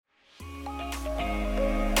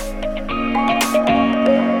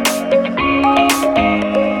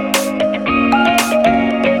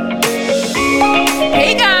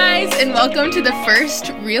Welcome to the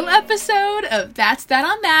first real episode of That's That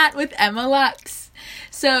on That with Emma Lux.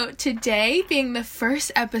 So today, being the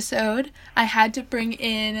first episode, I had to bring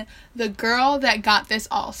in the girl that got this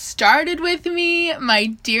all started with me, my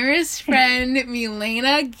dearest friend,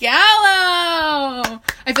 Milena Gallo.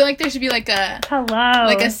 I feel like there should be like a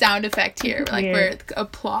sound effect here, like where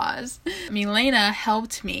applause. Milena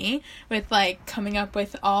helped me with like coming up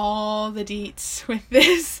with all the deets with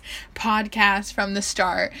this podcast from the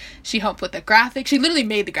start. She helped with the graphic. She literally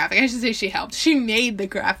made the graphic. I should say she helped. She made the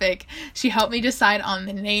graphic. She helped me decide on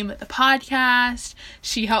the name of the podcast.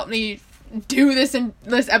 She helped me do this in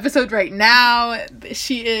this episode right now.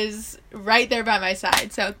 She is right there by my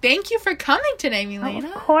side. So thank you for coming today, Milena.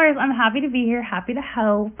 Of course. I'm happy to be here. Happy to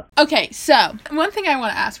help. Okay, so one thing I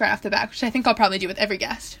want to ask right off the bat, which I think I'll probably do with every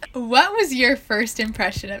guest. What was your first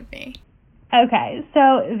impression of me? Okay,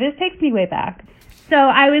 so this takes me way back. So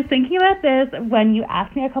I was thinking about this when you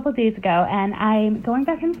asked me a couple of days ago, and I'm going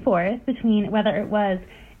back and forth between whether it was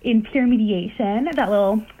in peer mediation, that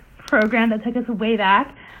little program that took us way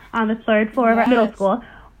back on the third floor of our middle school,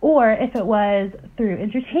 or if it was through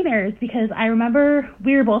entertainers, because I remember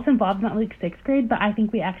we were both involved in that like 6th grade, but I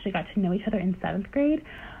think we actually got to know each other in 7th grade.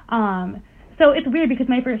 So it's weird because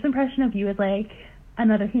my first impression of you as like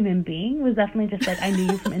another human being was definitely just like I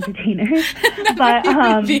knew you from entertainers, but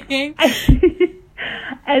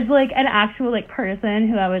as like an actual like person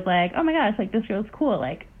who I was like, oh my gosh, like this girl's cool,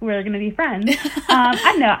 like we're gonna be friends. I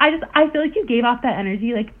don't know, I feel like you gave off that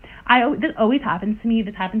energy. Like this always happens to me.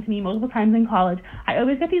 This happened to me multiple times in college. I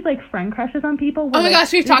always get these like friend crushes on people. Oh my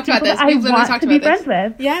gosh, we've talked about this. We've literally talked about this. I want to be friends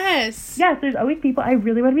with. Yes. Yes, there's always people I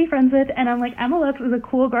really want to be friends with, and I'm like, Emma Lux is a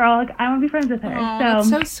cool girl. Like I want to be friends with her. Oh, that's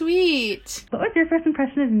so sweet. What was your first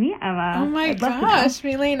impression of me, Emma? Oh my gosh,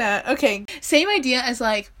 Milena. Okay, same idea as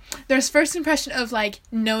like there's first impression of like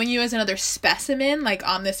knowing you as another specimen like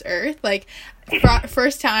on this earth. Like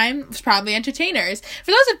first time was probably entertainers.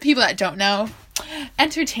 For those of people that don't know,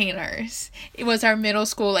 entertainers, it was our middle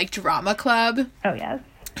school like drama club. Oh yes.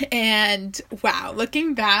 And wow,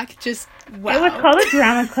 looking back, just wow. It was called a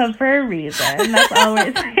drama club for a reason. That's all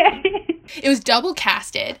we're saying. It was double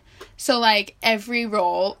casted. So, like, every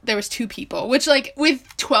role, there was 2 people, which, like, with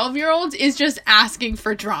 12-year-olds is just asking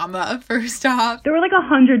for drama, first off. There were, like,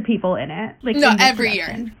 100 people in it. Like, no, every year.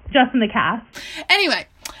 Just in the cast. Anyway,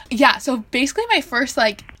 yeah, so basically my first,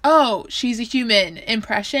 like, oh, she's a human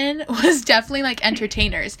impression was definitely, like,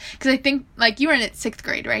 entertainers. Because I think, like, you were in it 6th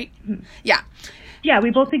grade, right? Mm-hmm. Yeah. Yeah, we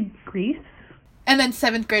both did Grease. And then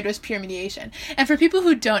 7th grade was peer mediation. And for people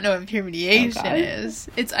who don't know what peer mediation is,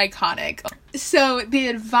 it's iconic. So the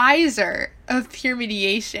advisor of peer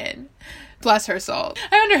mediation, bless her soul.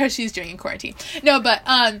 I wonder how she's doing in quarantine. No, but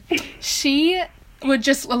she would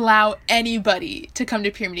just allow anybody to come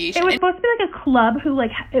to peer mediation. It was supposed to be like a club who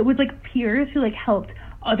like, it was like peers who like helped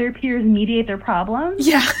other peers mediate their problems.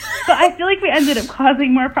 Yeah. But I feel like we ended up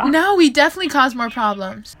causing more problems. No, we definitely caused more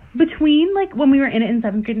problems. Between, like, when we were in it in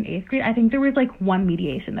 7th grade and 8th grade, I think there was, like, 1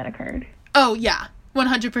 mediation that occurred. Oh, yeah.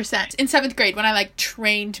 100%. In 7th grade, when I, like,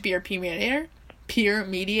 trained to be a peer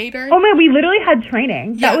mediator. Oh, man, we literally had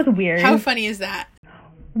training. Yeah. That was weird. How funny is that?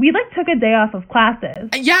 We, like, took a day off of classes.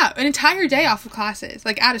 Yeah, an entire day off of classes,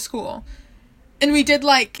 like, out of school. And we did,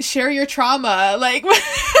 like, share your trauma, like...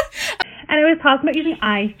 And it was talking about using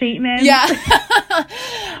I statements. Yeah.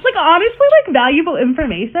 Like, honestly, like, valuable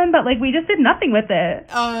information, but, like, we just did nothing with it.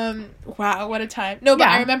 Wow, what a time. No, but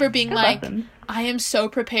yeah, I remember being like, lessons. I am so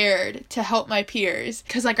prepared to help my peers.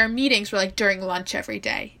 Because, like, our meetings were, like, during lunch every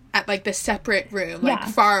day. At, like, the separate room, like,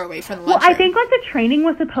 far away from the lunch room. I think, like, the training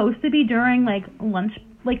was supposed to be during, like, lunch.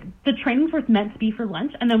 Like, the trainings were meant to be for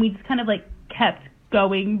lunch, and then we just kind of, like, kept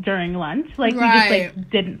going during lunch. Like, we just, like,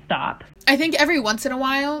 didn't stop. I think every once in a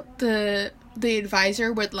while, the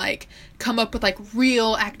advisor would, like, come up with, like,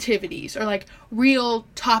 real activities or, like, real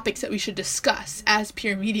topics that we should discuss as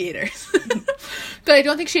peer mediators. But I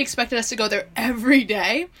don't think she expected us to go there every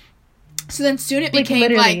day. So then soon it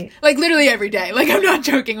became, like literally every day. Like, I'm not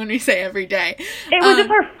joking when we say every day. It was just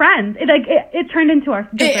our friends. It turned into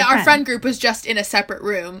our friend group was just in a separate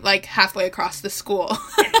room, like, halfway across the school.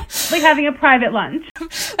 Like, having a private lunch.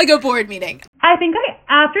 Like a board meeting. I think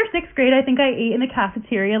after 6th grade, I think I ate in the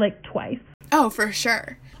cafeteria, like, twice. Oh, for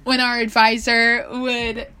sure. When our advisor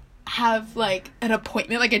would have, like, an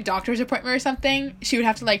appointment, like a doctor's appointment or something, she would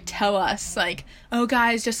have to, like, tell us, like, oh,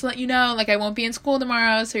 guys, just to let you know, like, I won't be in school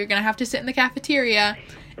tomorrow, so you're gonna have to sit in the cafeteria.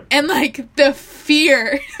 And, like, the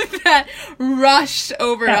fear that rushed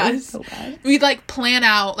over That us. was so bad. We'd, like, plan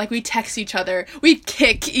out, like, we'd text each other. We'd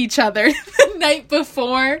kick each other the night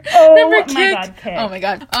before. Oh, Remember my God, kick. Oh, my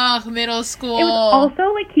God. Oh, middle school. It was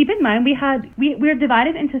also, like, keep in mind, we were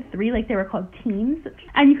divided into 3, like, they were called teams,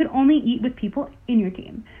 and you could only eat with people in your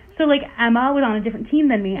team. So, like, Emma was on a different team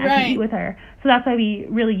than me. I could eat with her. So that's why we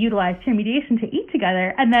really utilized peer mediation to eat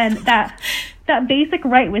together. And then that basic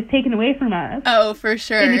right was taken away from us. Oh, for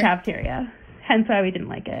sure. In the cafeteria. Hence why we didn't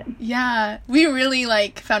like it. Yeah. We really,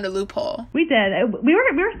 like, found a loophole. We did. We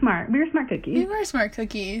were smart. We were smart cookies. We were smart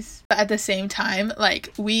cookies. But at the same time,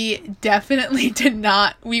 like, we definitely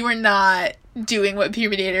we were not doing what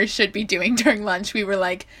peer mediators should be doing during lunch. We were,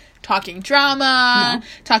 like, talking drama,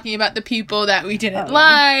 talking about the people that we didn't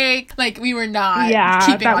like. Like, we were not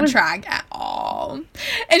keeping on track at all.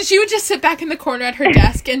 And she would just sit back in the corner at her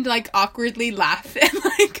desk and, like, awkwardly laugh and,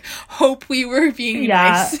 like, hope we were being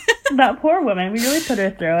nice. That poor woman. We really put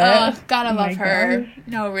her through it. Oh, gotta love her. Gosh.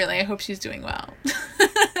 No, really. I hope she's doing well.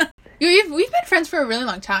 We've been friends for a really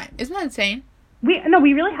long time. Isn't that insane? We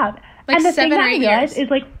really have. Like, and the 7 thing or that 8 I years. realized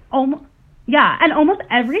is, like, almost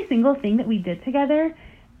every single thing that we did together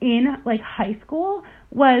in, like, high school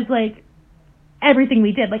was, like, everything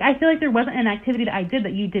we did. Like, I feel like there wasn't an activity that I did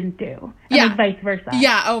that you didn't do. And, like, vice versa.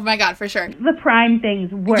 Yeah, oh my God, for sure. The prime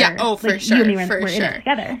things were. Yeah, oh, for like, sure, you and me for were sure. in it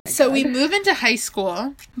together. So we move into high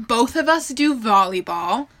school. Both of us do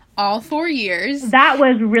volleyball all 4 years. That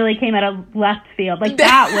really came out of left field. Like,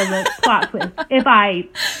 that was a plot twist, if I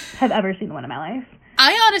have ever seen one in my life.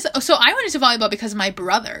 I went into volleyball because of my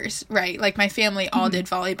brothers, right? Like, my family all did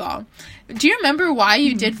volleyball. Do you remember why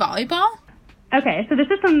you did volleyball? Okay, so this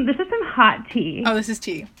is some hot tea. Oh, this is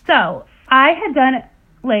tea. So, I had done,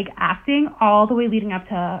 like, acting all the way leading up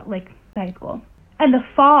to, like, high school. And the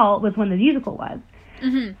fall was when the musical was.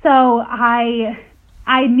 Mm-hmm. So,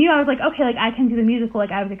 I knew, I was like, okay, like, I can do the musical like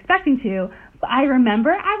I was expecting to. But I remember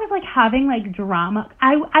I was, like, having, like, drama.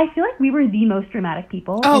 I feel like we were the most dramatic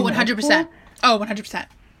people. Oh, 100%. Oh, 100%.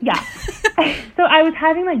 Yeah. So I was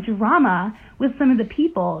having, like, drama with some of the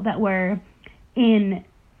people that were in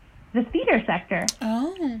the theater sector.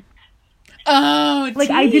 Oh,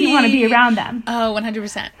 like, I didn't want to be around them. Oh,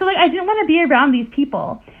 100%. So, like, I didn't want to be around these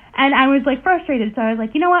people. And I was, like, frustrated. So I was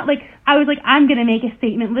like, you know what? Like, I was like, I'm going to make a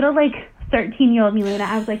statement. Little, like, 13-year-old Milena.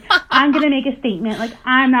 I was like, I'm going to make a statement. Like,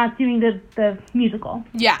 I'm not doing the musical.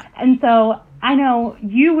 Yeah. And so I know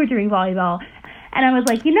you were doing volleyball. And I was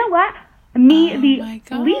like, you know what? Me,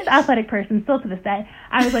 the least athletic person, still to this day,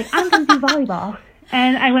 I was like, I'm going to do volleyball.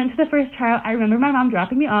 And I went to the first tryout. I remember my mom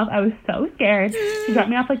dropping me off. I was so scared. She dropped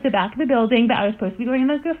me off, like, the back of the building, but I was supposed to be going in,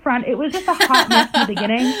 like, the front. It was just a hot mess in the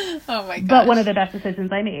beginning. Oh, my gosh. But one of the best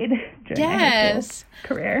decisions I made during my high school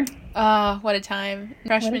career. Oh, what a time.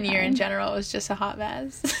 Freshman year in general was just a hot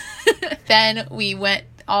mess. Then we went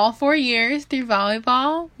all 4 years through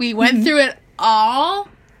volleyball. We went through it all.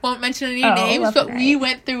 Won't mention any names, but we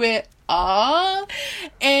went through it all.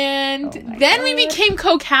 And then we became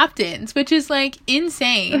co-captains, which is, like,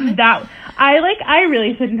 insane. I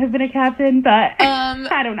really shouldn't have been a captain, but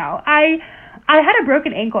I don't know. I had a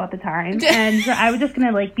broken ankle at the time, and so I was just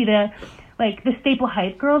gonna, like, be the staple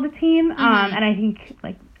hype girl of the team. And I think,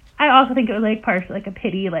 like, I also think it was, like, partially, like, a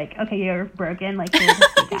pity, like, okay, you're broken, like, you're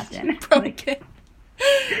just the captain. Broken.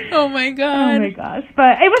 Oh my God. Oh my gosh.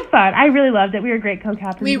 But it was fun. I really loved it. We were great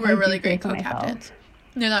co-captains. We were really great co-captains.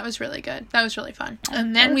 No, that was really good. That was really fun.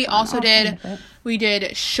 And then we also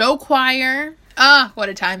did show choir. Ah, what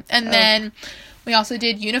a time. And then we also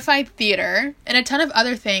did Unified Theater and a ton of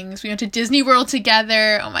other things. We went to Disney World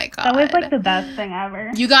together. Oh my God. That was, like, the best thing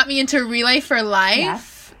ever. You got me into Relay for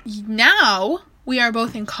Life. Yes. Now we are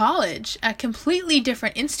both in college at completely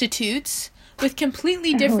different institutes with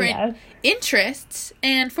completely different interests.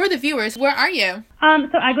 And for the viewers, where are you?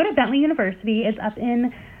 So I go to Bentley University. It's up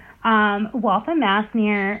in Waltham, Mass,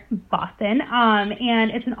 near Boston.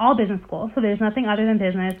 And it's an all business school, so there's nothing other than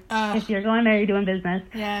business. If you're going there, you're doing business.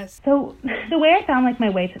 Yes. So the way I found, like,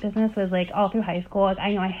 my way to business was, like, all through high school. Like,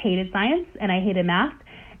 I know I hated science and I hated math.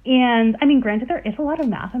 And I mean, granted, there is a lot of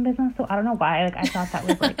math in business, so I don't know why. Like, I thought that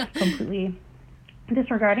was, like, completely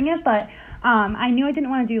disregarding it, but I knew I didn't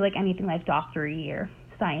want to do, like, anything like doctory or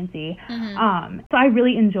science-y. So I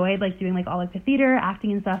really enjoyed, like, doing, like, all, like, the theater,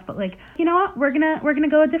 acting and stuff, but, like, you know what, we're gonna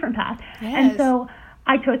go a different path. Yes. And so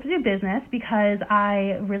I chose to do business because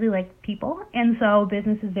I really like people, and so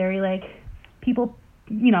business is very, like, people,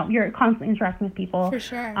 you know, you're constantly interacting with people. For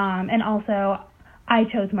sure. And also I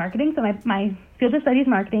chose marketing. So my field of study is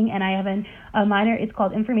marketing, and I have a minor. It's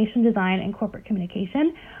called information design and corporate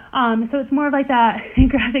communication. So it's more of like that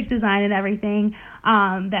graphic design and everything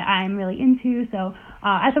that I'm really into. So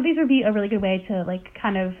I thought these would be a really good way to like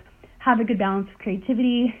kind of have a good balance of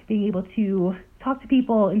creativity, being able to talk to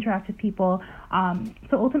people, interact with people.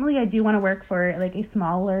 So ultimately, I do want to work for like a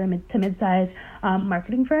smaller to mid-sized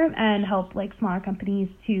marketing firm and help like smaller companies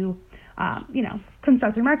to,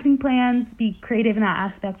 construct their marketing plans, be creative in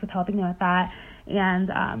that aspect with helping them with that,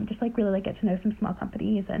 and just like really like get to know some small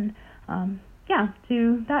companies and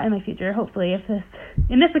do that in my future. Hopefully,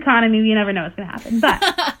 in this economy, you never know what's going to happen,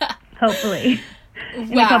 but hopefully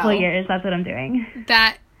in a couple of years, that's what I'm doing.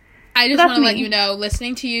 I just want to let you know,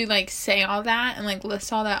 listening to you, like, say all that and, like,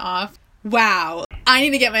 list all that off, wow, I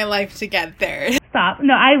need to get my life together. Stop.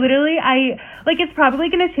 No, it's probably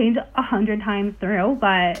going to change 100 times through,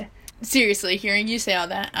 but... Seriously, hearing you say all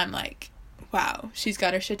that, I'm like, wow, she's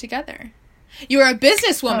got her shit together. You are a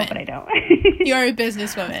businesswoman. Oh, but I don't. You are a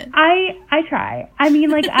businesswoman. I try. I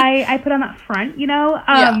mean, like, I put on that front,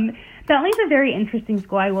 Bentley's a very interesting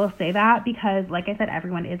school, I will say that, because, like I said,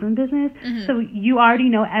 everyone is in business. Mm-hmm. So you already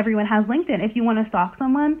know everyone has LinkedIn. If you want to stalk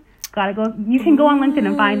someone, you can go on LinkedIn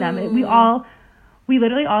and find them. We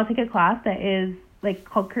literally all take a class that is, like,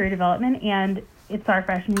 called career development, and it's our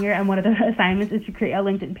freshman year, and one of the assignments is to create a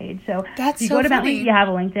LinkedIn page. So that's you go to Bentley, you have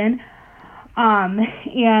a LinkedIn.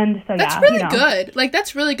 And so, that's really good. Like,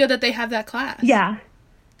 that's really good that they have that class. Yeah.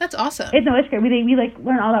 That's awesome. It's great. We like,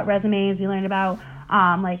 learn all about resumes. We learn about...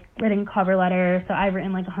 like writing cover letters. So I've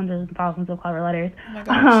written like hundreds and thousands of cover letters. Oh my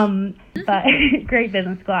gosh. But great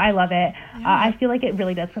business school. I love it. Yeah. I feel like it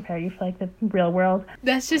really does prepare you for like the real world.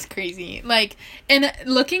 That's just crazy. Like, and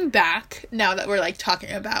looking back now that we're like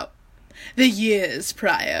talking about the years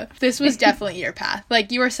prior, this was definitely your path.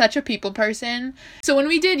 Like, you were such a people person. So when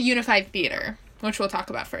we did Unified Theater, which we'll talk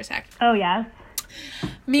about for a sec. Oh, yes.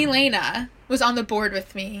 Milena was on the board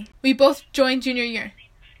with me. We both joined junior year.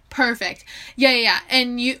 Perfect. Yeah.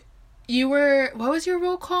 And you were, what was your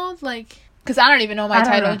role called? Like, because I don't even know my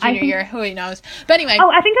title junior year. Who knows? But anyway. Oh,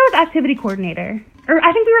 I think I was activity coordinator. Or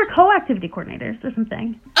I think we were co-activity coordinators or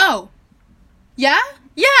something. Oh. Yeah?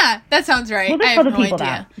 Yeah, that sounds right. We'll just I have the no people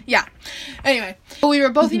idea. that. Yeah. Anyway, we were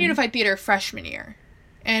both in Unified Theater freshman year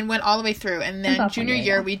and went all the way through. And then junior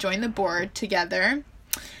year, we joined the board together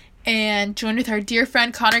and joined with our dear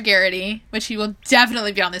friend Connor Garrity, which he will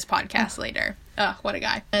definitely be on this podcast later. Oh, what a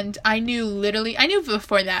guy. And I knew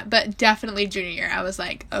before that, but definitely junior year, I was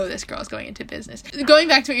like, oh, this girl's going into business. Going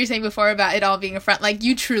back to what you were saying before about it all being a front, like,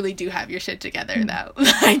 you truly do have your shit together, though.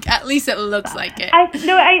 Like, at least it looks like it. I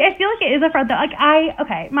feel like it is a front, though.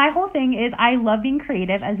 Like, my whole thing is I love being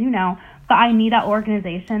creative, as you know, but I need that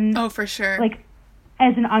organization. Oh, for sure. Like,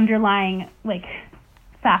 as an underlying, like,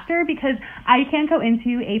 factor, because I can't go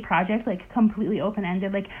into a project like completely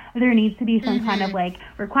open-ended. Like, there needs to be some kind of like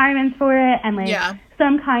requirements for it and like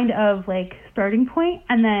some kind of like starting point,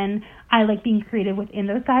 and then I like being creative within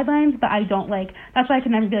those guidelines, but I don't like, that's why I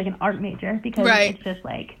could never be like an art major, because it's just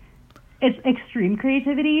like, it's extreme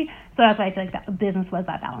creativity. So that's why I feel like that business was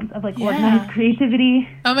that balance of like organized creativity.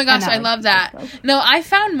 Oh my gosh, I love that. No, I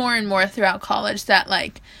found more and more throughout college that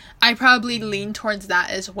like I probably lean towards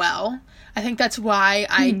that as well. I think that's why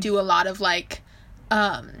I do a lot of like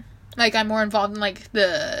I'm more involved in like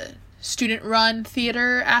the student run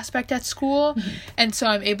theater aspect at school. And so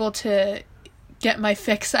I'm able to get my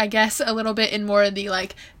fix, I guess, a little bit in more of the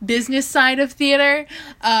like business side of theater,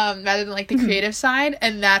 rather than like the creative side.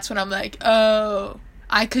 And that's when I'm like, oh,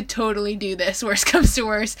 I could totally do this. Worst comes to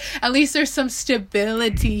worst, at least there's some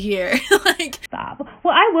stability here. Like, stop.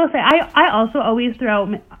 Well, I will say, I also always throughout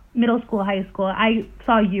middle school, high school, I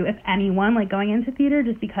saw you, if anyone, like going into theater,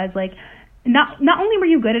 just because like not only were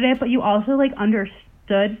you good at it, but you also like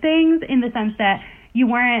understood things in the sense that you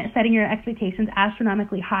weren't setting your expectations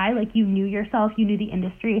astronomically high. Like, you knew yourself, you knew the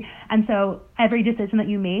industry, and so every decision that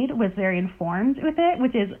you made was very informed with it,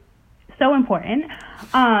 which is so important.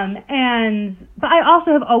 But I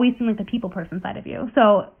also have always seen like the people person side of you,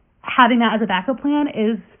 so having that as a backup plan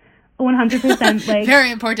is 100% like very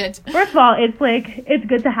important. First of all, it's like, it's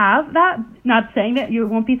good to have that. Not saying that you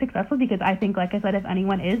won't be successful, because I think, like I said, if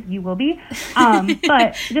anyone is, you will be.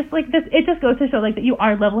 But just like this, it just goes to show like that you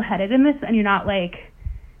are level-headed in this, and you're not like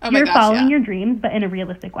you're following your dreams, but in a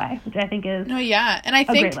realistic way, which I think is and I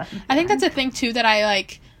think that's a thing too that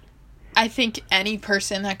I think any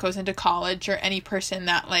person that goes into college, or any person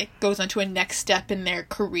that like goes on to a next step in their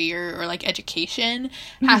career or like education,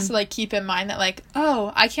 has to like keep in mind that like,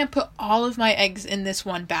 oh, I can't put all of my eggs in this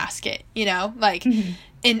one basket, you know, like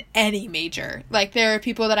in any major. Like, there are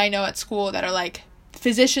people that I know at school that are like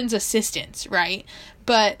physician's assistants, right?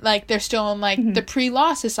 But, like, they're still in, like, the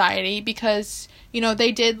pre-law society because, you know,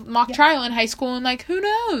 they did mock trial in high school, and, like, who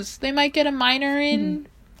knows? They might get a minor in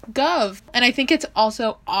gov. And I think it's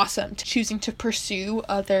also awesome choosing to pursue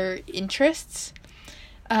other interests.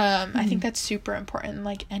 I think that's super important,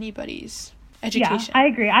 like, anybody's education. Yeah, I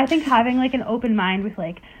agree. I think having, like, an open mind with,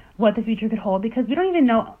 like, what the future could hold, because we don't even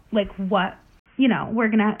know, like, what, you know, we're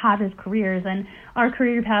going to have as careers, and our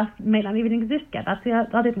career path might not even exist yet. That's the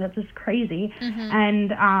other thing that's just crazy.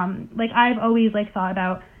 And, like, I've always, like, thought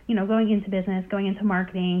about, you know, going into business, going into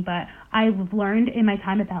marketing, but I've learned in my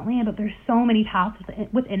time at Bentley that there's so many paths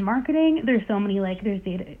within marketing. There's so many, like, there's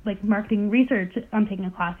data, like, marketing research I'm taking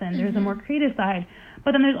a class in. There's a more creative side.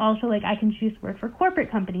 But then there's also, like, I can choose to work for corporate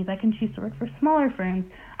companies. I can choose to work for smaller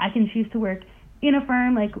firms. I can choose to work in a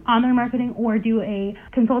firm, like, on their marketing, or do a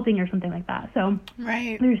consulting or something like that. So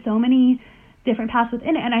there's so many different paths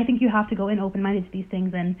within it. And I think you have to go in open-minded to these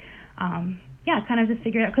things and, kind of just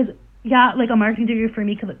figure it out. Because, like, a marketing degree for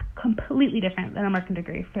me could look completely different than a marketing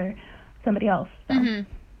degree for somebody else. So.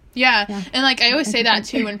 Yeah. And, like, I always say that,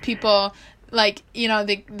 too, when people, like, you know,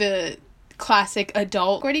 the classic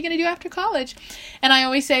adult, what are you going to do after college? And I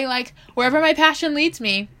always say, like, wherever my passion leads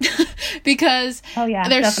me, because there's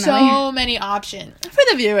definitely so many options. For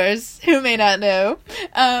the viewers who may not know,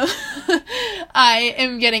 I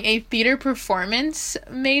am getting a theater performance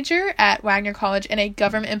major at Wagner College and a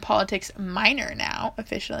government and politics minor now,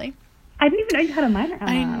 officially. I didn't even know you had a minor.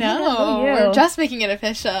 I know. We're just making it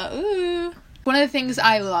official. Ooh. One of the things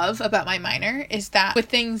I love about my minor is that with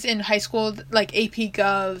things in high school, like AP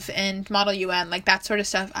Gov and Model UN, like that sort of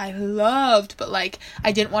stuff, I loved, but like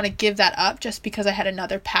I didn't want to give that up just because I had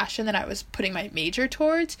another passion that I was putting my major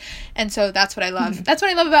towards. And so that's what I love. That's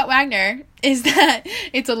what I love about Wagner, is that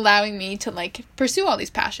it's allowing me to like pursue all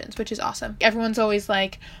these passions, which is awesome. Everyone's always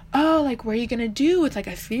like, oh, like what are you going to do with like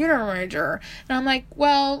a theater major? And I'm like,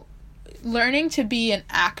 well, learning to be an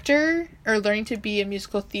actor or learning to be a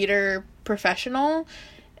musical theater professional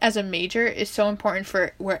as a major is so important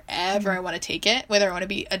for wherever I want to take it, whether I want to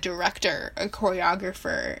be a director, a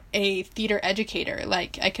choreographer, a theater educator.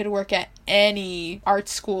 Like I could work at any art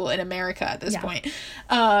school in America at this point.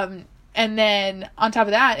 And then on top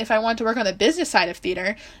of that, if I want to work on the business side of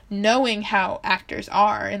theater, knowing how actors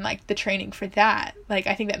are and like the training for that, like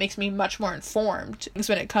I think that makes me much more informed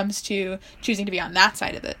when it comes to choosing to be on that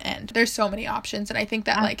side of the end. There's so many options, and I think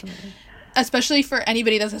that like especially for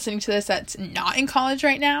anybody that's listening to this that's not in college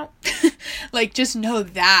right now, like just know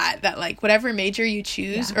that like whatever major you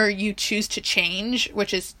choose or you choose to change,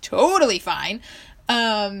 which is totally fine,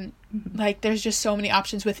 like there's just so many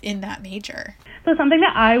options within that major. So something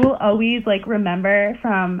that I will always like remember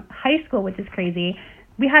from high school, which is crazy,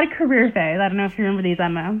 we had career fairs. I don't know if you remember these,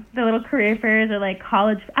 Emma. The little career fairs or like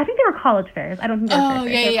college. I think they were college fairs. I don't think they were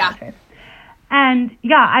career fairs. College fairs. And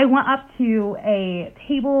I went up to a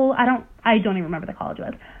table. I don't even remember the college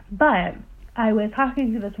was, but I was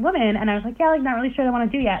talking to this woman, and I was like, like not really sure what I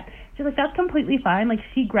want to do yet. She's like, that's completely fine. Like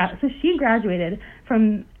she graduated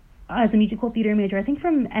from as a musical theater major, I think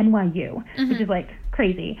from NYU, which is like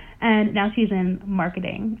crazy. And now she's in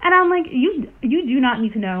marketing. And I'm like, you do not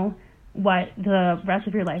need to know what the rest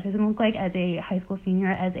of your life is going to look like as a high school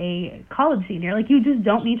senior, as a college senior. Like you just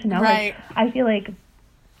don't need to know. Right. Like, I feel like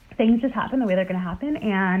things just happen the way they're going to happen.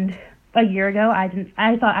 And a year ago,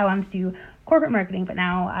 I thought I wanted to do corporate marketing, but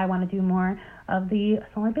now I want to do more of the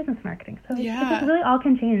smaller business marketing. So it really all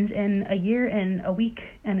can change in a year, in a week,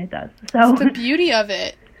 and it does. So it's the beauty of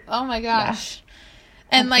it. Oh my gosh. Yeah.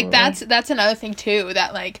 And like that's another thing too,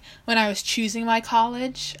 that like when I was choosing my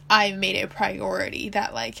college, I made it a priority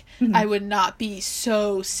that like I would not be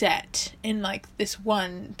so set in like this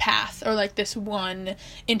one path or like this one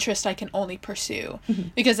interest I can only pursue,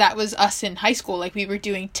 because that was us in high school. Like we were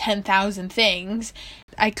doing 10,000 things.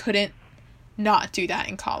 I couldn't not do that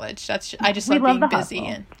in college. I just love being busy,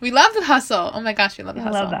 and we love the hustle. Oh my gosh, we love the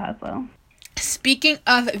hustle. I love the hustle. Speaking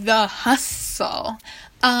of the hustle,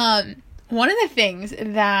 one of the things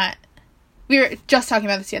that we were just talking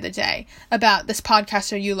about this the other day about this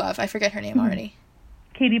podcaster you love. I forget her name already.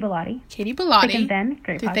 Katie Bellotti. Thick and Thin.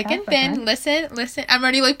 Great podcast. Thick and Thin. Listen. I'm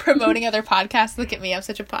already like promoting other podcasts. Look at me. I'm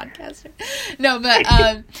such a podcaster. No,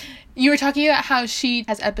 but you were talking about how she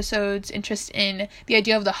has episodes interest in the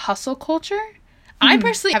idea of the hustle culture. I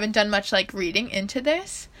personally haven't done much like reading into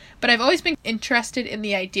this, but I've always been interested in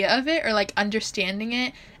the idea of it, or like understanding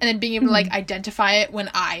it, and then being able to like identify it when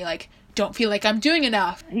I like don't feel like I'm doing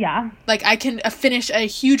enough. Yeah. Like I can finish a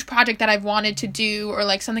huge project that I've wanted to do, or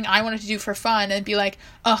like something I wanted to do for fun, and be like,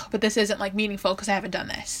 oh, but this isn't like meaningful because I haven't done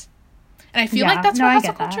this. And I feel like that's what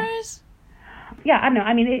hustle culture is. yeah, I don't know.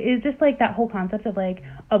 I mean, it's just like that whole concept of like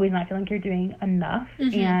always not feeling like you're doing enough,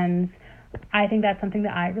 and I think that's something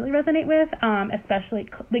that I really resonate with, especially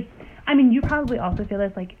like, I mean, you probably also feel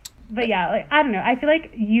this, like, but yeah, like, I don't know. I feel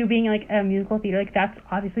like you being like a musical theater, like, that's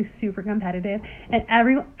obviously super competitive, and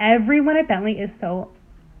everyone at Bentley is so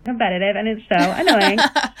competitive, and it's so annoying.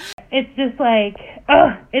 It's just like,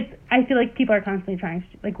 I feel like people are constantly trying to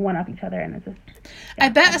like one up each other, and it's just, yeah, I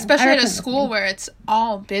bet, especially at a school where it's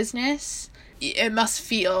all business, it must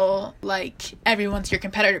feel like everyone's your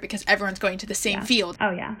competitor because everyone's going to the same field.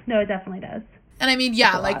 Oh yeah, no, it definitely does. And I mean,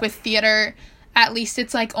 yeah, like with theater, at least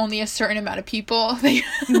it's like only a certain amount of people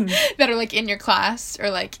that are like in your class or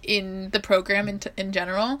like in the program in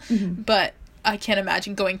general. But I can't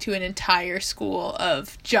imagine going to an entire school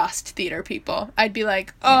of just theater people. I'd be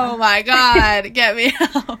like, oh my God, get me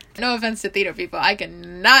out. No offense to theater people. I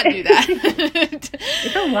cannot do that.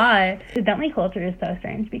 It's a lot. The Bentley culture is so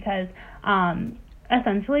strange because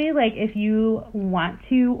essentially, like, if you want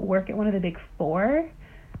to work at one of the big four,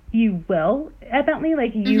 you will at Bentley.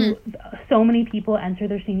 Like, so many people enter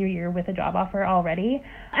their senior year with a job offer already.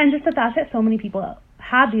 And just the fact that so many people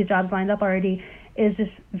have these jobs lined up already is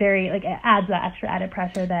just very, like, it adds that extra added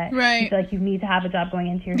pressure that you feel like you need to have a job going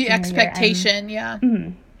into your senior year. The expectation, yeah.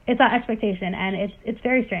 It's that expectation, and it's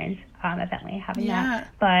very strange at Bentley having that.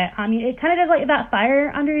 But I mean, it kind of does like that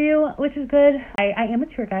fire under you, which is good. I am a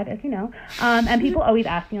tour guide, as you know, and people always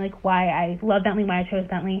ask me like why I love Bentley, why I chose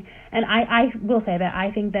Bentley, and I will say that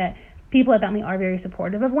I think that people at Bentley are very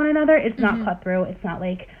supportive of one another. It's not cutthroat. It's not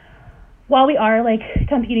like, while we are like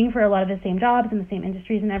competing for a lot of the same jobs in the same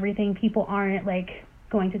industries and everything, people aren't like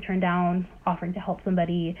going to turn down offering to help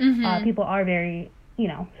somebody. People are very, you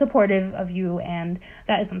know, supportive of you, and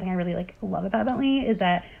that is something I really like love about Bentley, is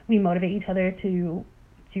that we motivate each other to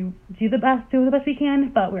do the best we can,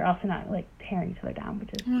 but we're also not like tearing each other down, which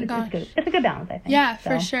is it's good. It's a good balance, I think. Yeah,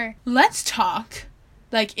 for sure. Let's talk,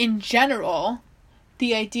 like, in general,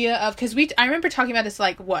 the idea of, because I remember talking about this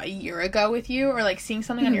like a year ago with you, or like seeing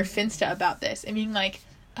something on your Finsta about this and being like,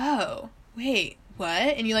 oh wait, what?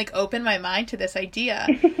 And you like opened my mind to this idea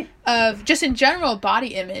of just in general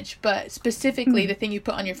body image, but specifically the thing you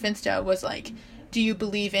put on your Finsta was like, do you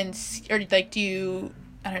believe in, or like, do you,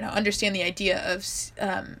 I don't know, understand the idea of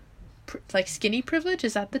like skinny privilege?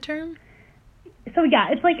 Is that the term? So yeah,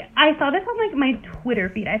 it's like, I saw this on like my Twitter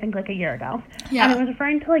feed, I think like a year ago. Yeah. And it was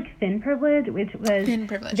referring to like thin privilege, which was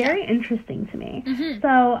very interesting to me. So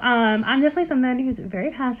I'm definitely someone who's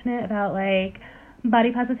very passionate about like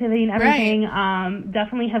body positivity and everything.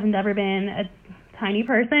 Definitely have never been a tiny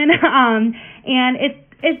person. And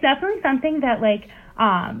it's definitely something that like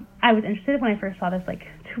I was interested in when I first saw this like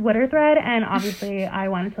Twitter thread, and obviously I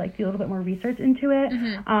wanted to like do a little bit more research into it.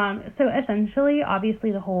 So essentially,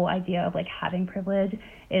 obviously the whole idea of like having privilege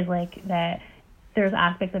is like that there's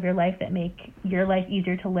aspects of your life that make your life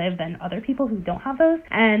easier to live than other people who don't have those.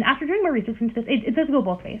 And after doing more research into this, it does go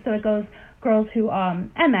both ways. So it goes girls who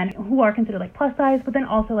and men who are considered like plus size, but then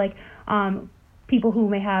also like people who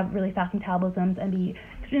may have really fast metabolisms and be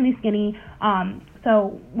extremely skinny.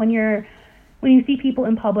 So when you see people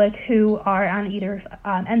in public who are on either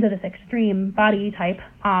end of this extreme body type,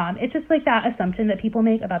 it's just like that assumption that people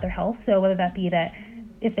make about their health. So whether that be that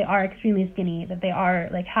if they are extremely skinny, that they are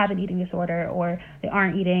like have an eating disorder, or they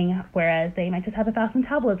aren't eating, whereas they might just have a fast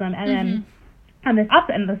metabolism. And then on this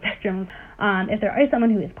opposite end of the spectrum, if there is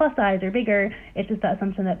someone who is plus size or bigger, it's just the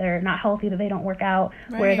assumption that they're not healthy, that they don't work out,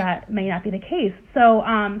 where that may not be the case. So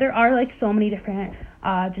there are like so many different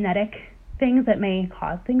genetic things that may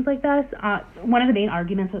cause things like this. One of the main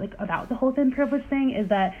arguments like about the whole thin privilege thing is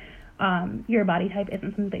that your body type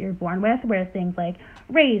isn't something that you're born with, whereas things like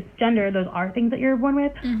race, gender, those are things that you're born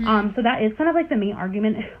with. So that is kind of like the main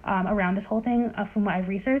argument around this whole thing from what I've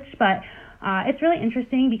researched. But it's really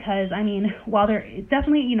interesting because, I mean, while there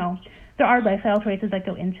definitely, you know, there are lifestyle choices that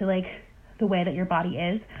go into like the way that your body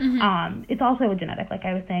is, it's also a genetic, like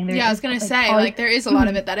I was saying. I was going to say, like there is a lot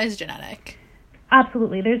of it that is genetic.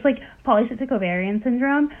 Absolutely. There's like polycystic ovarian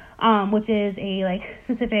syndrome, which is a like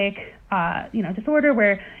specific, disorder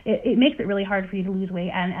where it makes it really hard for you to lose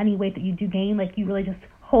weight, and any weight that you do gain, like you really just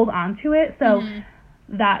hold on to it. So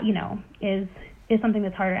that, you know, is something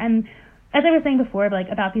that's harder. And as I was saying before, like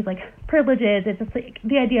about these like privileges, it's just like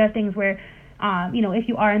the idea of things where, if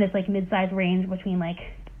you are in this like mid-size range between like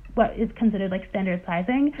what is considered like standard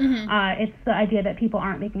sizing, it's the idea that people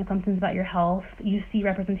aren't making assumptions about your health. You see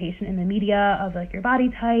representation in the media of like your body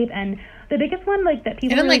type, and the biggest one like that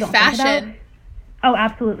people really don't think about. Oh,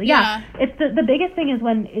 absolutely, yeah. It's the biggest thing is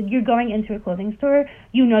when you're going into a clothing store,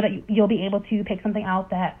 you know that you'll be able to pick something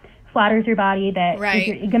out that flatters your body, that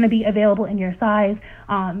is going to be available in your size.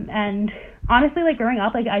 And honestly, like, growing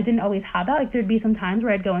up, like, I didn't always have that. Like, there'd be some times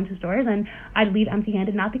where I'd go into stores and I'd leave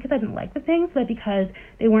empty-handed, not because I didn't like the things, but because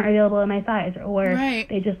they weren't available in my size, or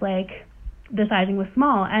they just, like, the sizing was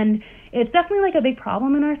small. And it's definitely, like, a big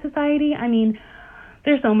problem in our society. I mean,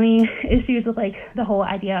 there's so many issues with, like, the whole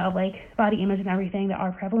idea of, like, body image and everything that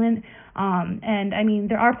are prevalent. And, I mean,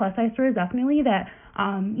 there are plus-size stores, definitely, that,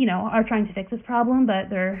 you know, are trying to fix this problem, but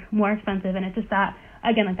they're more expensive. And it's just that,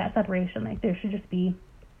 again, like, that separation. Like, there should just be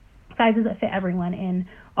sizes that fit everyone in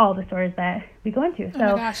all the stores that we go into.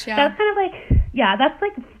 So that's kind of like, that's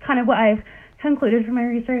like kind of what I've concluded from my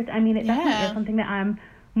research. I mean, it definitely is something that I'm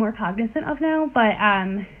more cognizant of now, but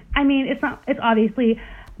I mean, it's obviously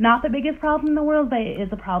not the biggest problem in the world, but it is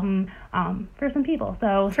a problem for some people.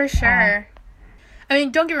 So for sure. I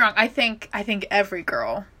mean, don't get me wrong, I think every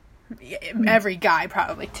girl, every guy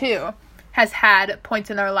probably too, has had points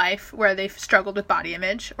in their life where they've struggled with body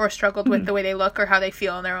image, or struggled with the way they look or how they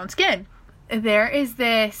feel in their own skin. There is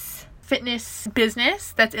this fitness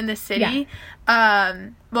business that's in the city.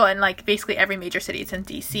 Well, in, like, basically every major city. It's in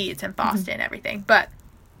DC, it's in Boston, everything. But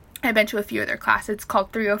I've been to a few of their classes. It's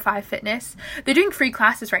called 305 Fitness. They're doing free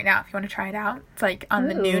classes right now if you want to try it out. It's like on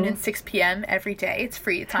the noon and 6 p.m. every day. It's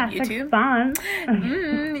free. It's on YouTube. Fun.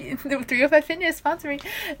 305 Fitness sponsoring.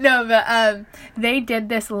 No, but they did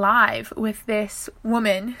this live with this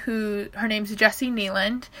woman who, her name's Jessie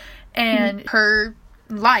Nealand, and her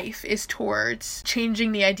life is towards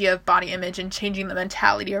changing the idea of body image and changing the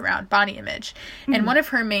mentality around body image. And one of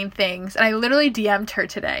her main things, and I literally DM'd her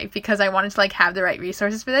today because I wanted to, like, have the right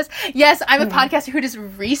resources for this. Yes, I'm a podcaster who does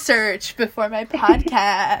research before my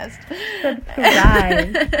podcast.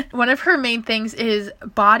 One of her main things is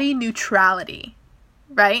body neutrality,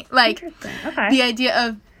 right? Like, the idea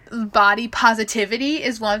of body positivity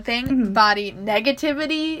is one thing, body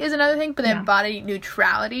negativity is another thing, but then body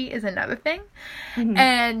neutrality is another thing.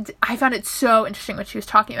 And I found it so interesting when she was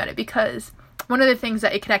talking about it, because one of the things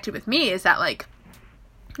that it connected with me is that, like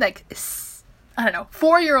I don't know,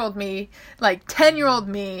 4-year-old me, like 10-year-old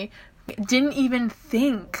me didn't even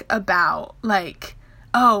think about, like,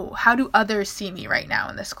 oh, how do others see me right now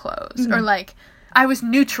in this clothes? Or, like, I was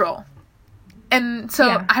neutral. And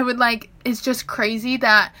so I would, like, it's just crazy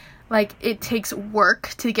that, like, it takes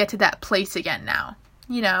work to get to that place again now,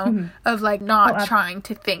 you know, of, like, not trying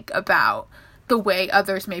to think about the way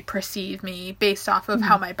others may perceive me based off of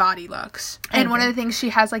how my body looks. And one of the things, she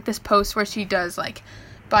has, like, this post where she does, like,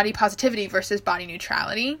 body positivity versus body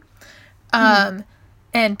neutrality.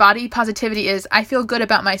 And body positivity is, I feel good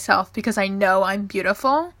about myself because I know I'm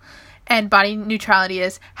beautiful. And body neutrality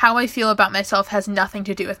is, how I feel about myself has nothing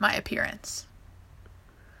to do with my appearance.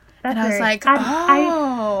 And I was like,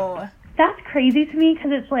 that's crazy to me,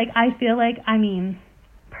 because it's like, I feel like, I mean,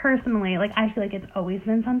 personally, like, I feel like it's always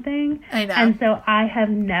been something. I know. And so I have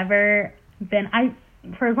never been,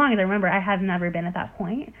 for as long as I remember, I have never been at that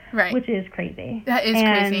point. Right. Which is crazy. That is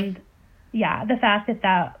crazy. Yeah, the fact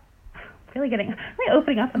that really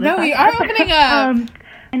opening up on this. No, we are opening up.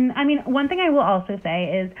 And I mean, one thing I will also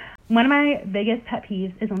say is, one of my biggest pet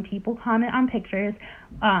peeves is when people comment on pictures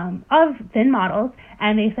of thin models,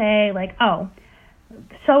 and they say, like, oh,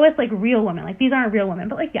 show us, like, real women. Like, these aren't real women.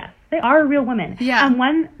 But, like, yes, they are real women. Yeah. And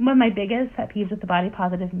one of my biggest pet peeves with the body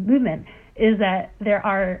positive movement is that there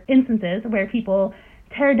are instances where people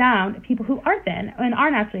tear down people who are thin and are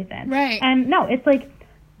naturally thin. Right. And no, it's like,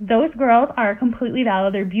 those girls are completely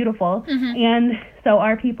valid. They're beautiful. And so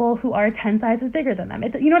are people who are 10 sizes bigger than them.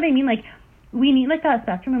 You know what I mean? Like, we need, like, that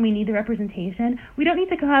spectrum, and we need the representation. We don't need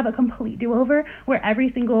to have a complete do-over where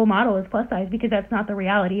every single model is plus size, because that's not the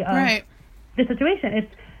reality of the situation.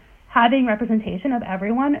 It's having representation of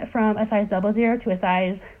everyone from a size 00 to a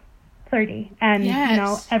size 30, and you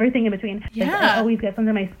know, everything in between. It always gets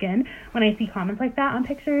under my skin when I see comments like that on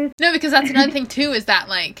pictures. No, because that's another thing too, is that,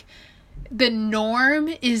 like, the norm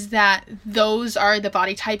is that those are the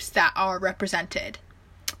body types that are represented.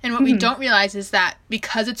 And what we don't realize is that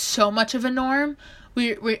because it's so much of a norm,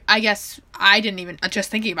 I guess I didn't even, just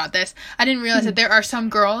thinking about this, I didn't realize that there are some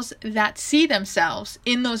girls that see themselves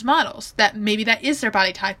in those models, that maybe that is their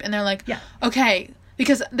body type, and they're like, okay,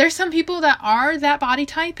 because there's some people that are that body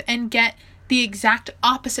type and get the exact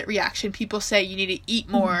opposite reaction. People say you need to eat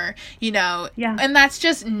more, you know, and that's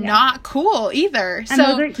just not cool either. And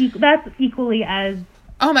so those are that's equally as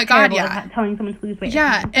oh my God, telling someone to lose weight.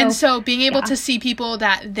 Yeah, and so being able to see people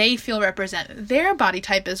that they feel represent their body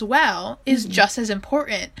type as well is just as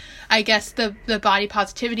important. I guess the body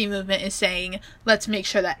positivity movement is saying, let's make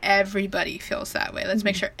sure that everybody feels that way. Let's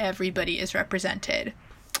make sure everybody is represented.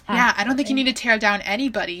 Yeah, I don't think you need to tear down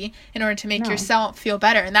anybody in order to make No. yourself feel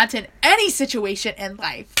better. And that's in any situation in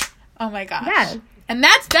life. Oh my gosh. Yes. And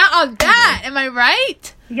that's that on that. Am I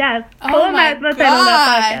right? Yes. Oh my That's the title of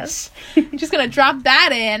that gosh. podcast. I'm just going to drop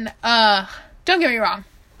that in. Don't get me wrong.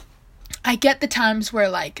 I get the times where,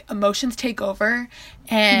 like, emotions take over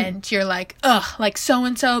and you're like, ugh, like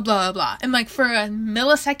so-and-so, blah, blah, blah. And, like, for a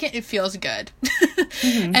millisecond, it feels good.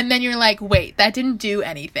 And then you're like, wait, that didn't do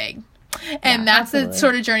anything. And that's absolutely. the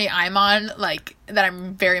sort of journey I'm on, like, that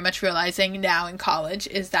I'm very much realizing now in college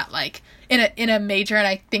is that, like, in a major, and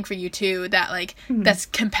I think for you too, that, like, that's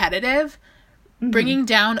competitive. Bringing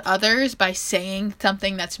down others by saying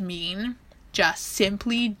something that's mean just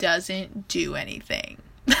simply doesn't do anything.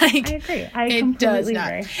 Like, I agree. I it does completely not.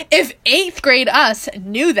 agree. If 8th grade us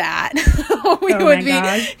knew that, we Oh would my be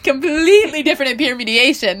gosh. completely different in peer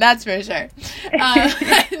mediation. That's for sure.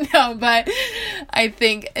 No, but I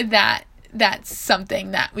think that that's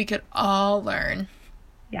something that we could all learn.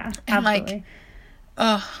 Yeah, And absolutely.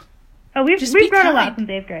 Like, Oh, we've be grown a lot kind. since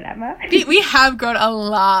 8th grade, Emma. we have grown a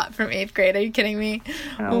lot from 8th grade. Are you kidding me?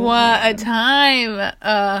 Oh, What yeah. a time.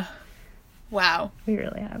 Wow. We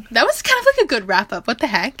really have. That was kind of like a good wrap up. What the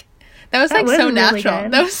heck? That was That like was so really natural.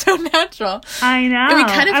 good. That was so natural. I know. And we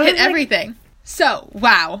kind of I hit was like- everything. So,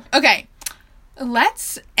 wow. Okay.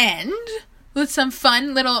 Let's end with some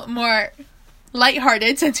fun little more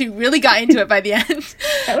lighthearted since we really got into it by the end.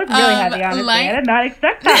 That was really heavy, honestly. light- I did not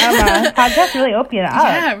expect that, Emma. Podcast really opened it up.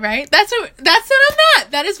 Yeah, right? That's what I'm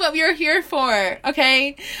at. That is what we are here for.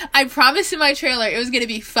 Okay? I promised in my trailer it was going to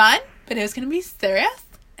be fun, but it was going to be serious,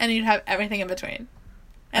 and you'd have everything in between.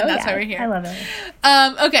 And that's why we're here. I love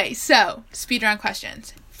it. Okay, so speed round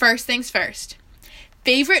questions. First things first.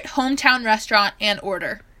 Favorite hometown restaurant and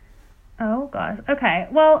order? Oh, gosh. Okay.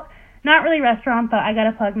 Well, not really restaurant, but I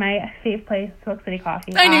gotta plug my fave place, Silk City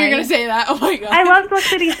Coffee. I knew you were going to say that. Oh my god. I love Silk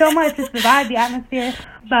City so much. It's the vibe, the atmosphere.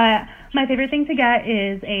 But my favorite thing to get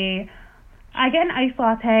is I get an iced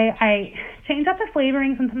latte. I change up the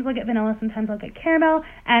flavoring. Sometimes I'll get vanilla, sometimes I'll get caramel.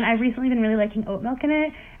 And I've recently been really liking oat milk in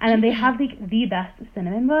it. And then they have the best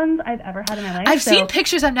cinnamon buns I've ever had in my life. I've seen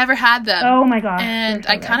pictures. I've never had them. Oh my gosh. And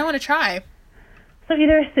I kind of want to try. So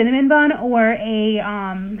either a cinnamon bun or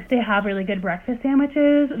they have really good breakfast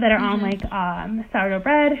sandwiches that are on like sourdough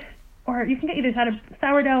bread, or you can get either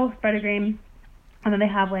sourdough, buttercream, and then they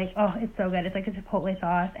have like, oh, it's so good. It's like a chipotle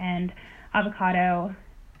sauce and avocado,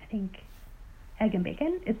 I think egg and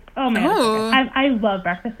bacon. It's, oh my god, it's so good. I love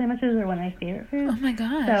breakfast sandwiches. They're one of my favorite foods. Oh my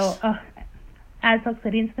gosh. So add Silk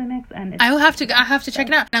City into the mix, and it's, I have to check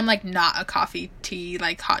it out. I'm like not a coffee, tea,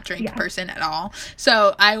 like hot drink person at all.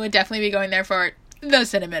 So I would definitely be going there for the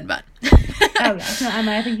cinnamon bun. oh yeah, no,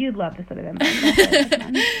 Emma, I think you'd love the cinnamon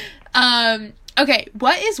bun. Okay,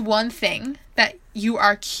 what is one thing that you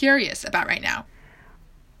are curious about right now?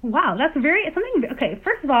 Wow, that's something. Okay,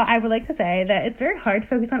 first of all, I would like to say that it's very hard to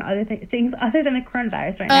focus on other things other than the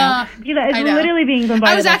coronavirus right now. Because it's literally being bombarded.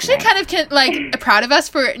 I was actually kind of proud of us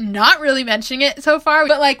for not really mentioning it so far,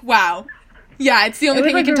 but like, wow. Yeah, it's the only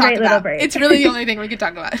thing we can talk about. It's really the only thing we can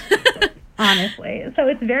talk about. Honestly. So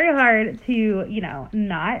it's very hard to,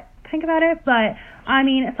 not think about it, but I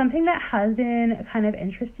mean, something that has been kind of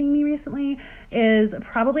interesting me recently is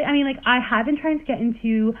probably, I have been trying to get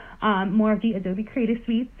into more of the Adobe Creative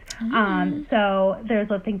Suites. So there's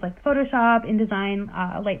things like Photoshop, InDesign,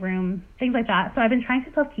 Lightroom, things like that. So I've been trying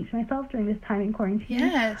to self-teach myself during this time in quarantine.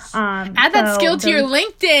 Yes. Add that skill to your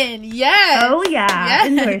LinkedIn. Yes. Oh, yeah. Yes.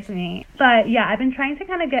 Endorse me. But yeah, I've been trying to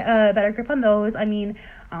kind of get a better grip on those.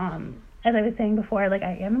 As I was saying before,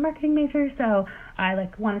 I am a marketing major, so I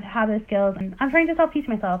wanted to have those skills, and I'm trying to self-teach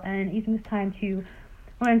myself and using this time to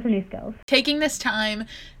learn some new skills. Taking this time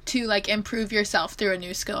to improve yourself through a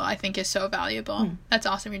new skill, I think is so valuable. That's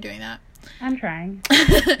awesome you're doing that. I'm trying.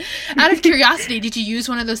 Out of curiosity, did you use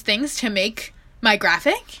one of those things to make my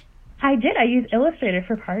graphic? I did. I used Illustrator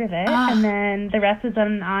for part of it, and then the rest was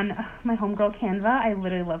done on my homegirl Canva. I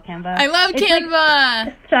literally love Canva. I love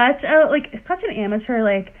Canva. It's such an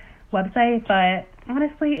amateur website, but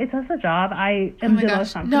honestly, it does the job. I am the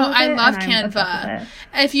most comfortable with I it, love and I'm obsessed Canva. with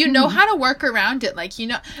it. If you know how to work around it,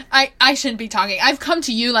 I shouldn't be talking. I've come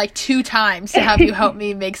to you 2 times to have you help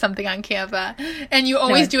me make something on Canva, and you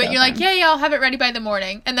always do it. And you're like, yeah, I'll have it ready by the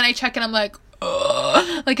morning, and then I check and I'm like,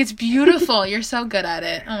 oh, it's beautiful. You're so good at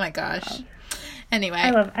it. Oh my gosh. Anyway,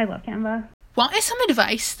 I love Canva. What is some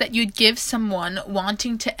advice that you'd give someone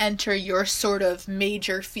wanting to enter your sort of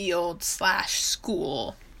major field /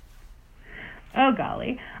 school? Oh,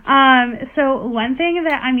 golly. So one thing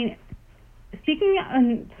that, speaking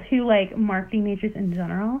to, marketing majors in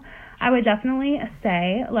general, I would definitely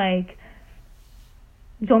say,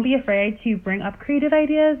 don't be afraid to bring up creative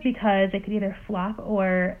ideas because it could either flop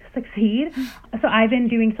or succeed. So I've been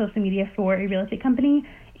doing social media for a real estate company.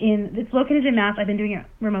 It's located in Mass. I've been doing it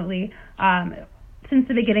remotely since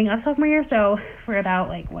the beginning of sophomore year, so for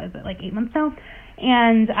about, 8 months now.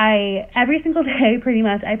 And every single day, pretty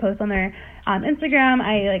much, I post on their Instagram.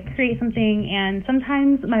 I, create something, and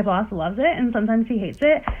sometimes my boss loves it, and sometimes he hates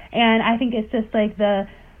it. And I think it's just, the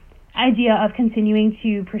idea of continuing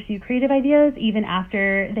to pursue creative ideas, even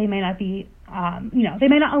after they may not be, they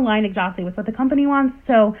may not align exactly with what the company wants.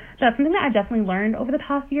 So that's something that I've definitely learned over the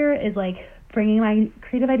past year is, bringing my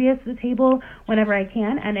creative ideas to the table whenever I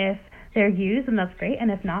can. And if they're used, then that's great.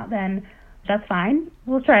 And if not, then that's fine.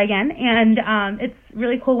 We'll try again. And it's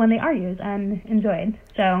really cool when they are used and enjoyed.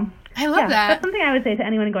 So I love that. That's something I would say to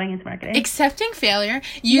anyone going into marketing. Accepting failure,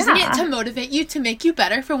 using it to motivate you, to make you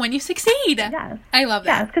better for when you succeed. Yes. I love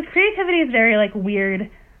that. Yes, because creativity is very,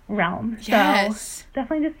 weird realm. Yes. So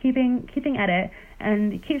definitely just keeping at it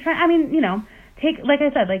and keep trying. Take, like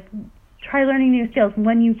I said, try learning new skills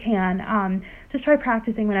when you can. Just try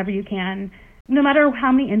practicing whenever you can. No matter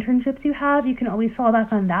how many internships you have, you can always fall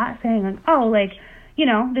back on that, saying,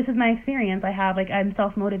 this is my experience I have. I'm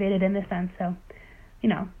self-motivated in this sense. So,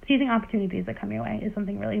 seizing opportunities that come your way is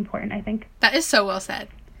something really important, I think. That is so well said.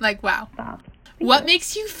 Wow. Stop. What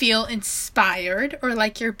makes you feel inspired or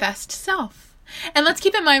like your best self? And let's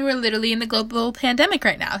keep in mind we're literally in the global pandemic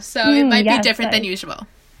right now, so it might be different than usual.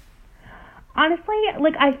 Honestly,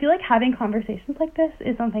 I feel like having conversations like this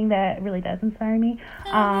is something that really does inspire me.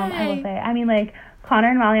 I will say. Connor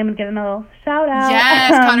and Molly, I'm going to give them a little shout out.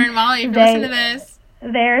 Yes, Connor and Molly, if you listen to this.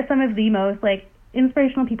 They're some of the most,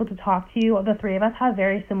 inspirational people to talk to. The three of us have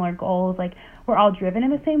very similar goals. We're all driven in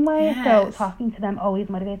the same way. Yes. So talking to them always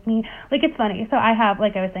motivates me. It's funny. So I have,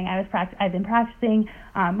 like I was saying, I've been practicing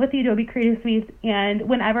with the Adobe Creative Suite. And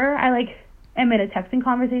whenever I, am in a texting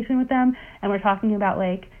conversation with them and we're talking about,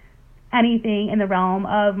 anything in the realm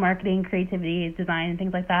of marketing, creativity, design, and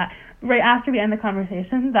things like that, right after we end the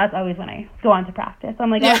conversation, that's always when I go on to practice.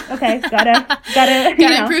 I'm like, oh, okay,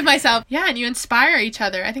 gotta improve myself. Yeah, and you inspire each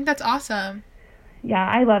other. I think that's awesome. Yeah,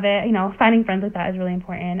 I love it. Finding friends like that is really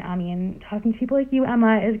important. Talking to people like you,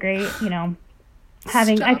 Emma, is great.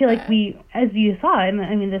 I feel like we, as you saw,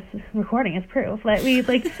 and this recording is proof, we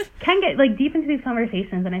can get deep into these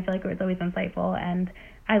conversations, and I feel like it's always insightful. And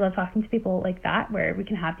I love talking to people like that, where we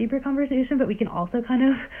can have deeper conversation, but we can also kind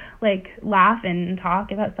of laugh and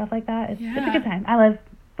talk about stuff like that. It's a good time. I love,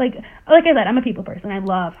 like I said, I'm a people person. I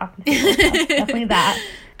love talking to people. So definitely that.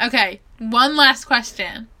 Okay, one last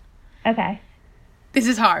question. Okay. This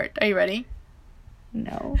is hard. Are you ready?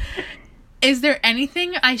 No. Is there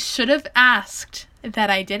anything I should have asked that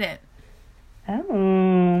I didn't?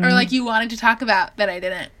 Oh. Or you wanted to talk about that I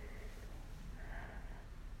didn't?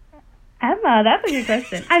 Emma, that's a good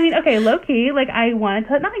question. Okay, low-key, I wanted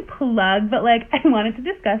to, not plug, but I wanted to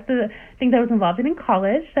discuss the things I was involved in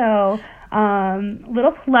college. So,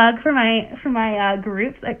 little plug for my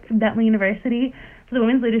groups at Bentley University, for the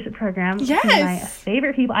Women's Leadership Program. Yes. My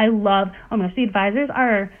favorite people. I love, the advisors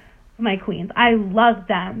are my queens. I love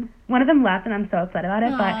them. One of them left, and I'm so upset about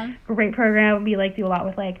it, Aww. but great program. We, do a lot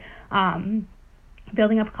with,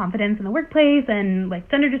 building up confidence in the workplace and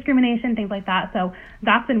gender discrimination, things like that. So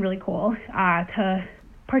that's been really cool to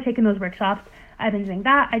partake in those workshops. I've been doing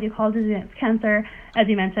that. I do colleges against cancer. As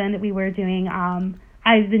you mentioned, we were doing,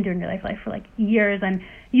 I've been doing Real Life for years, and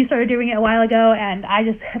you started doing it a while ago, and I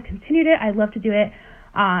just have continued it. I love to do it.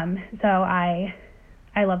 So I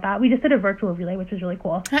love that. We just did a virtual relay, which was really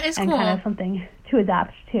cool. That is and cool. kind of something to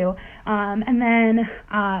adapt to. And then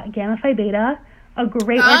Gamma Phi Beta, a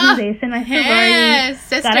great organization. My sorority,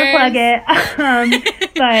 sisters. Gotta plug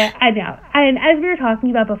it. But I know. And as we were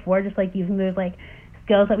talking about before, just using those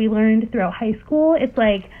skills that we learned throughout high school, it's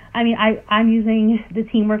I'm using the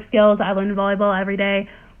teamwork skills I learned in volleyball every day.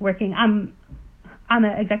 I'm on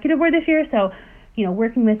the executive board this year, so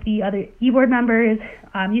working with the other e-board members,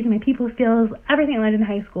 using my people skills, everything I learned in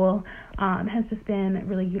high school has just been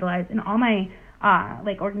really utilized in all my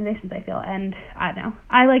organizations, I feel. And I don't know,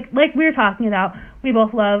 I like we were talking about, we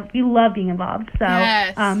love being involved. So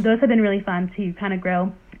yes. Those have been really fun to kind of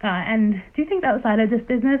grow and do things outside of this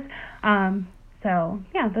business. So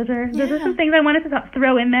yeah, those are some things I wanted to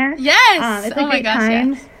throw in there. Yes. It's a great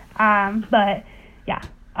time. Yes. But yeah,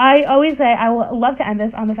 I always say I will love to end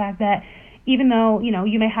this on the fact that even though,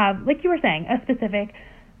 you may have, like you were saying, a specific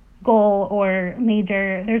goal or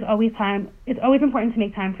major, there's always time. It's always important to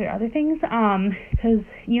make time for other things, because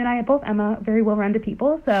you and I are both, Emma, very well-rounded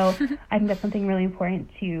people, so I think that's something really important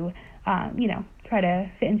to, try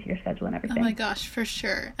to fit into your schedule and everything. Oh my gosh, for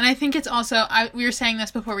sure. And I think it's also, we were saying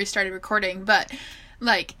this before we started recording, but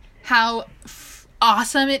like, how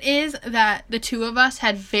awesome it is that the two of us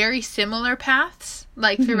had very similar paths,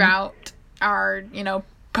 like, throughout our, you know,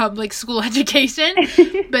 public school education,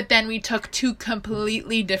 but then we took two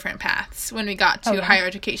completely different paths when we got to higher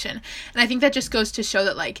education. And I think that just goes to show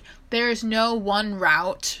that, like, there is no one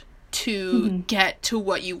route to get to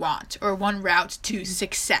what you want, or one route to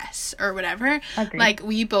success, or whatever. Agreed. Like,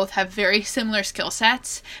 we both have very similar skill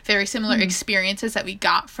sets, very similar experiences that we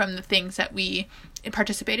got from the things that we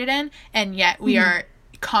participated in, and yet we are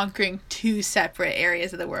conquering two separate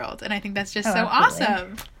areas of the world. And I think that's just so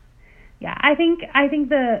awesome. Yeah, I think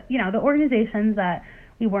the, you know, the organizations that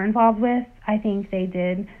we were involved with, I think they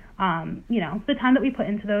did, you know, the time that we put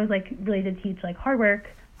into those, like, really did teach, like, hard work,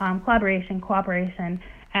 collaboration, cooperation,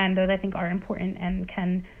 and those I think are important and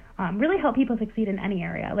can really help people succeed in any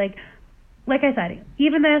area. Like I said,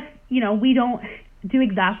 even if, you know, we don't do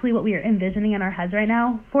exactly what we are envisioning in our heads right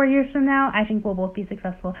now, 4 years from now, I think we'll both be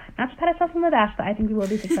successful. Not to pat ourselves on the back, but I think we will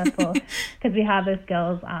be successful because we have those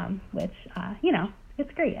skills, which, you know,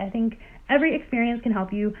 it's great. I think every experience can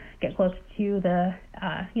help you get close to the,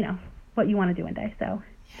 you know, what you want to do one day. So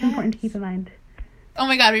it's important to keep in mind. Oh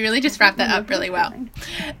my God, we really just wrapped that up really well.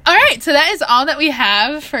 All right, so that is all that we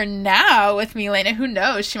have for now with Milena. Who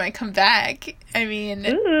knows? She might come back. I mean,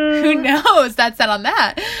 who knows? That's that on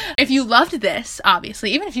that. If you loved this,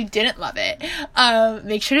 obviously, even if you didn't love it,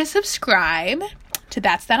 make sure to subscribe to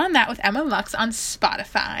That's That on That with Emma Lux on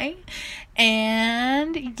Spotify.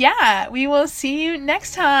 And yeah, we will see you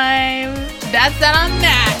next time. That's That on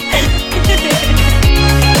That.